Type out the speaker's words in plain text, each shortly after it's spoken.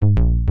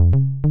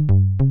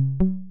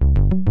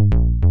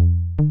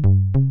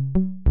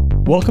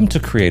Welcome to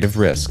Creative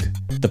Risk,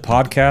 the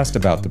podcast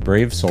about the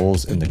brave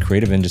souls in the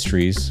creative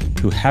industries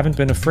who haven't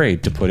been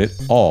afraid to put it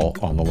all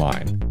on the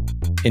line.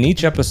 In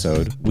each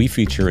episode, we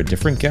feature a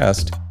different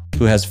guest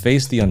who has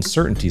faced the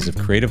uncertainties of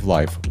creative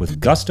life with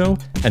gusto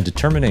and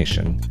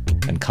determination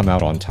and come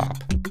out on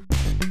top.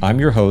 I'm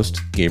your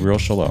host, Gabriel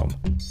Shalom,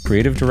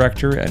 creative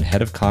director and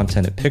head of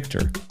content at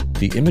Pictor,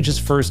 the Images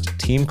First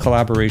team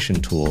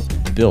collaboration tool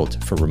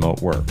built for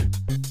remote work.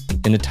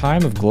 In a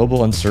time of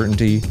global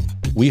uncertainty,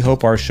 we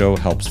hope our show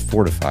helps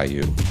fortify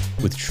you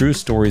with true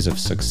stories of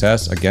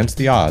success against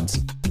the odds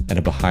and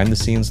a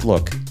behind-the-scenes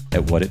look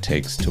at what it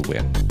takes to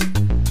win.